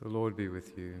Lord be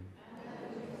with you.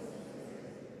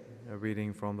 A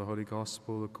reading from the Holy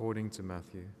Gospel according to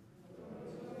Matthew.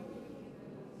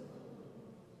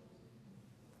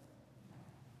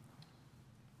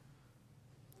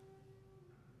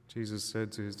 Jesus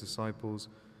said to his disciples,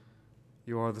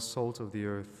 "You are the salt of the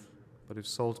earth, but if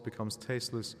salt becomes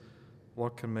tasteless,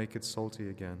 what can make it salty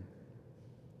again?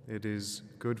 It is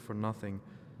good for nothing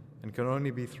and can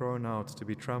only be thrown out to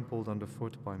be trampled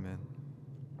underfoot by men.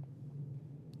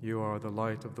 You are the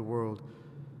light of the world.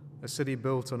 A city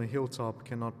built on a hilltop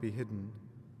cannot be hidden.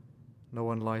 No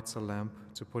one lights a lamp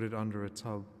to put it under a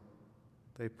tub.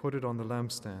 They put it on the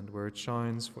lampstand where it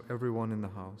shines for everyone in the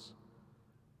house.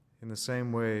 In the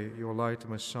same way, your light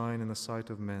must shine in the sight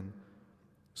of men,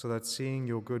 so that seeing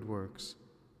your good works,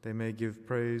 they may give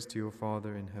praise to your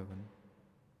Father in heaven."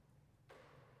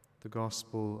 The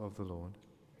Gospel of the Lord.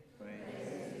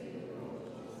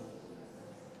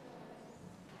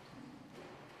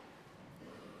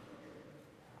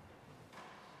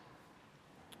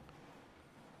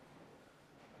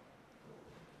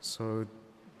 So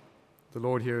the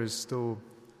Lord here is still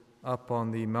up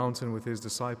on the mountain with his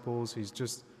disciples. He's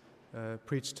just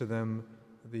preached to them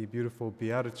the beautiful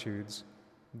Beatitudes,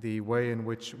 the way in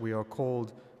which we are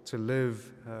called to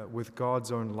live with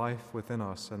God's own life within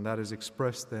us, and that is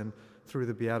expressed then through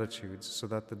the Beatitudes, so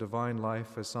that the divine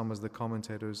life, as some of the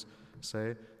commentators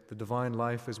say, the divine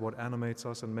life is what animates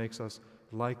us and makes us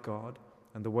like God,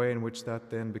 and the way in which that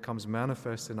then becomes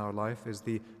manifest in our life is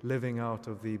the living out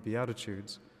of the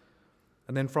Beatitudes.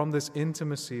 And then from this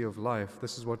intimacy of life,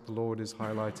 this is what the Lord is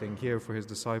highlighting here for his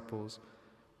disciples,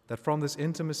 that from this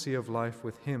intimacy of life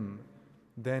with him,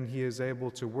 then he is able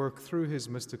to work through his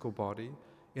mystical body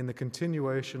in the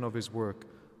continuation of his work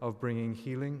of bringing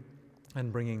healing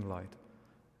and bringing light.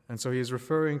 And so he is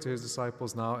referring to his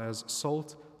disciples now as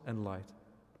salt and light,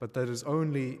 but that is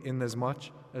only in as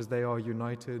much as they are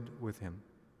united with him.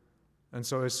 And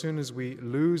so as soon as we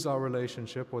lose our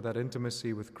relationship or that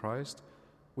intimacy with Christ,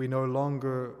 we no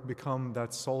longer become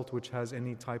that salt which has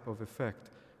any type of effect.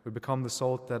 We become the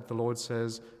salt that the Lord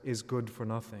says is good for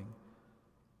nothing.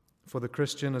 For the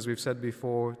Christian, as we've said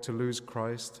before, to lose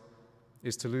Christ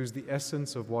is to lose the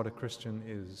essence of what a Christian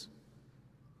is.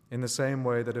 In the same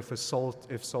way that if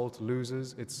salt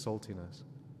loses its saltiness.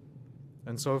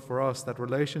 And so for us, that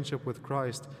relationship with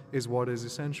Christ is what is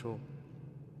essential.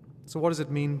 So what does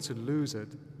it mean to lose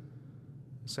it?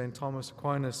 St. Thomas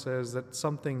Aquinas says that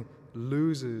something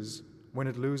loses when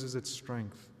it loses its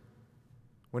strength,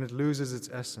 when it loses its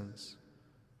essence.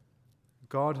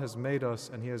 God has made us,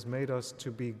 and he has made us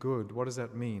to be good. What does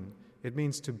that mean? It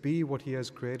means to be what he has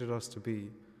created us to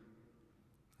be.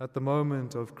 At the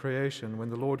moment of creation, when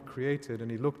the Lord created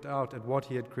and he looked out at what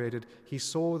he had created, he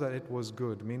saw that it was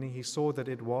good, meaning he saw that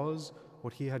it was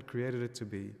what he had created it to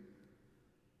be.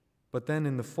 But then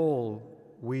in the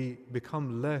fall, we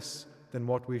become less than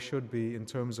what we should be in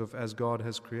terms of as God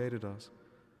has created us.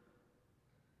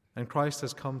 And Christ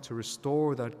has come to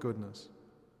restore that goodness,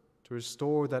 to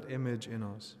restore that image in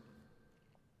us.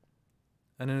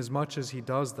 And inasmuch as he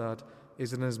does that,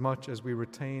 is inasmuch as we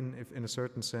retain, if in a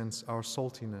certain sense, our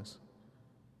saltiness.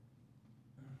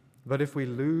 But if we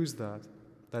lose that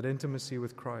intimacy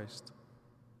with Christ,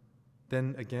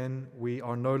 then again we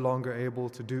are no longer able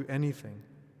to do anything.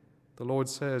 The Lord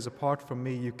says, "Apart from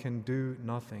me you can do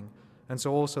nothing." And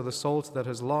so also the salt that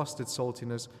has lost its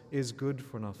saltiness is good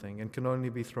for nothing and can only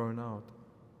be thrown out.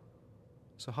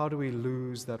 So how do we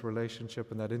lose that relationship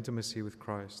and that intimacy with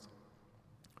Christ?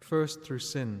 First, through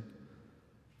sin.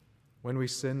 When we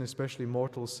sin, especially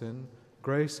mortal sin,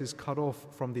 grace is cut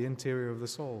off from the interior of the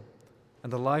soul,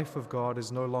 and the life of God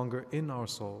is no longer in our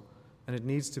soul, and it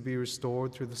needs to be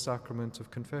restored through the sacrament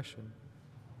of confession.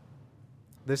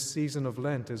 This season of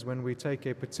Lent is when we take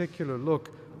a particular look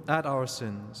at our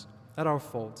sins, at our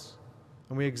faults,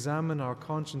 and we examine our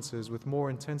consciences with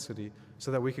more intensity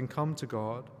so that we can come to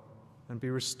God and be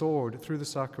restored through the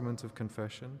sacrament of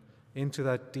confession into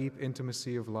that deep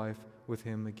intimacy of life with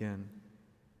him again.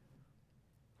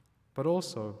 But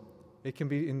also, it can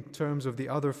be in terms of the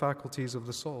other faculties of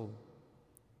the soul.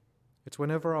 It's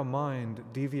whenever our mind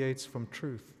deviates from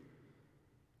truth.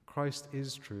 Christ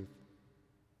is truth.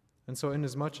 And so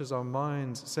inasmuch as our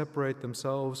minds separate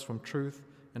themselves from truth,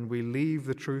 and we leave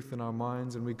the truth in our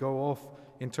minds, and we go off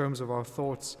in terms of our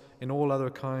thoughts in all other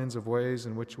kinds of ways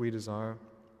in which we desire,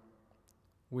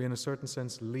 we in a certain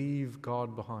sense leave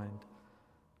God behind,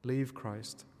 leave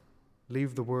Christ,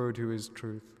 leave the Word who is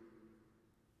truth.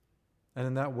 And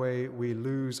in that way we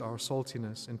lose our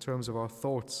saltiness in terms of our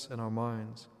thoughts and our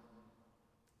minds.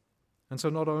 And so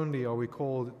not only are we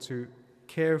called to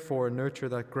care for and nurture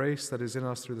that grace that is in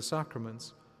us through the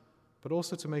sacraments, but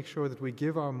also to make sure that we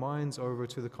give our minds over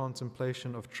to the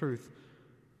contemplation of truth,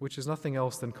 which is nothing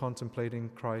else than contemplating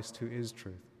Christ who is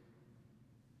truth.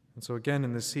 And so again,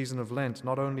 in this season of Lent,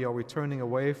 not only are we turning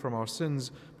away from our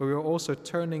sins, but we are also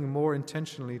turning more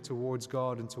intentionally towards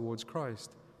God and towards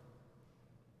Christ.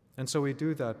 And so we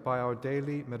do that by our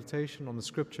daily meditation on the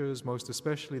Scriptures, most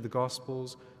especially the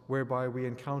Gospels, whereby we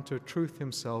encounter truth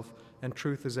himself, and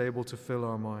truth is able to fill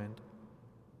our mind.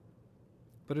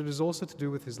 But it is also to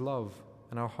do with his love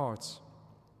and our hearts.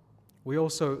 We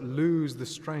also lose the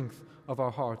strength of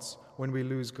our hearts when we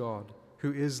lose God,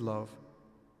 who is love.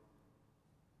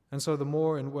 And so the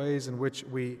more in ways in which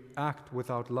we act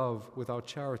without love, without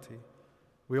charity,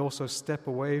 we also step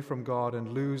away from God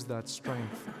and lose that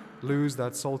strength, lose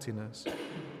that saltiness.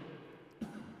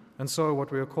 And so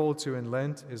what we are called to in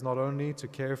Lent is not only to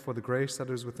care for the grace that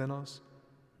is within us,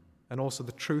 and also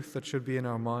the truth that should be in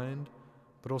our mind,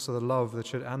 but also the love that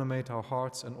should animate our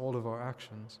hearts and all of our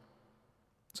actions,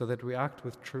 so that we act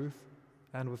with truth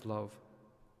and with love.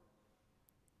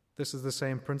 This is the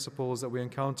same principles that we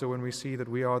encounter when we see that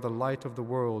we are the light of the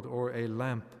world, or a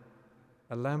lamp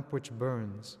which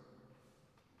burns.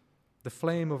 The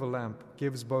flame of a lamp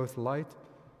gives both light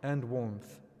and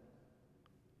warmth,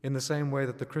 in the same way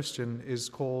that the Christian is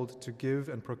called to give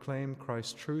and proclaim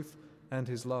Christ's truth and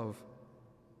his love.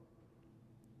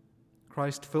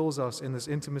 Christ fills us in this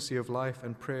intimacy of life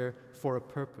and prayer for a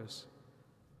purpose,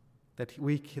 that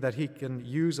he can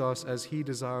use us as he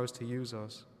desires to use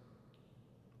us.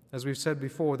 As we've said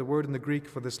before, the word in the Greek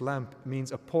for this lamp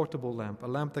means a portable lamp, a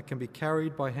lamp that can be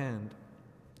carried by hand.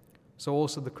 So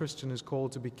also the Christian is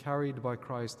called to be carried by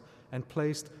Christ and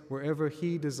placed wherever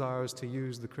he desires to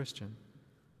use the Christian,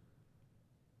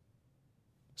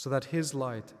 so that his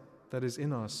light that is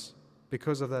in us,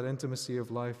 because of that intimacy of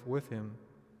life with him,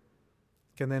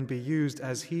 can then be used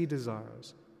as he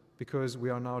desires, because we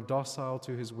are now docile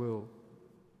to his will.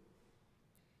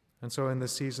 And so in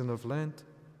this season of Lent,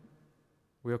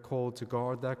 we are called to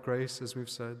guard that grace, as we've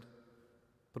said,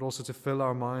 but also to fill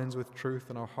our minds with truth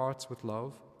and our hearts with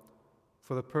love,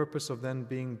 for the purpose of then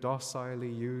being docilely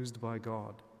used by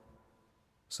God,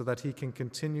 so that he can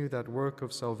continue that work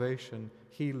of salvation,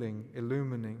 healing,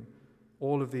 illumining,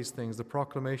 all of these things, the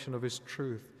proclamation of his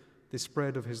truth, the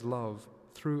spread of his love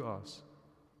through us,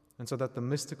 and so that the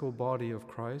mystical body of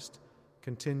Christ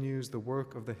continues the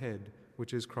work of the head,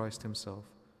 which is Christ himself.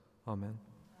 Amen.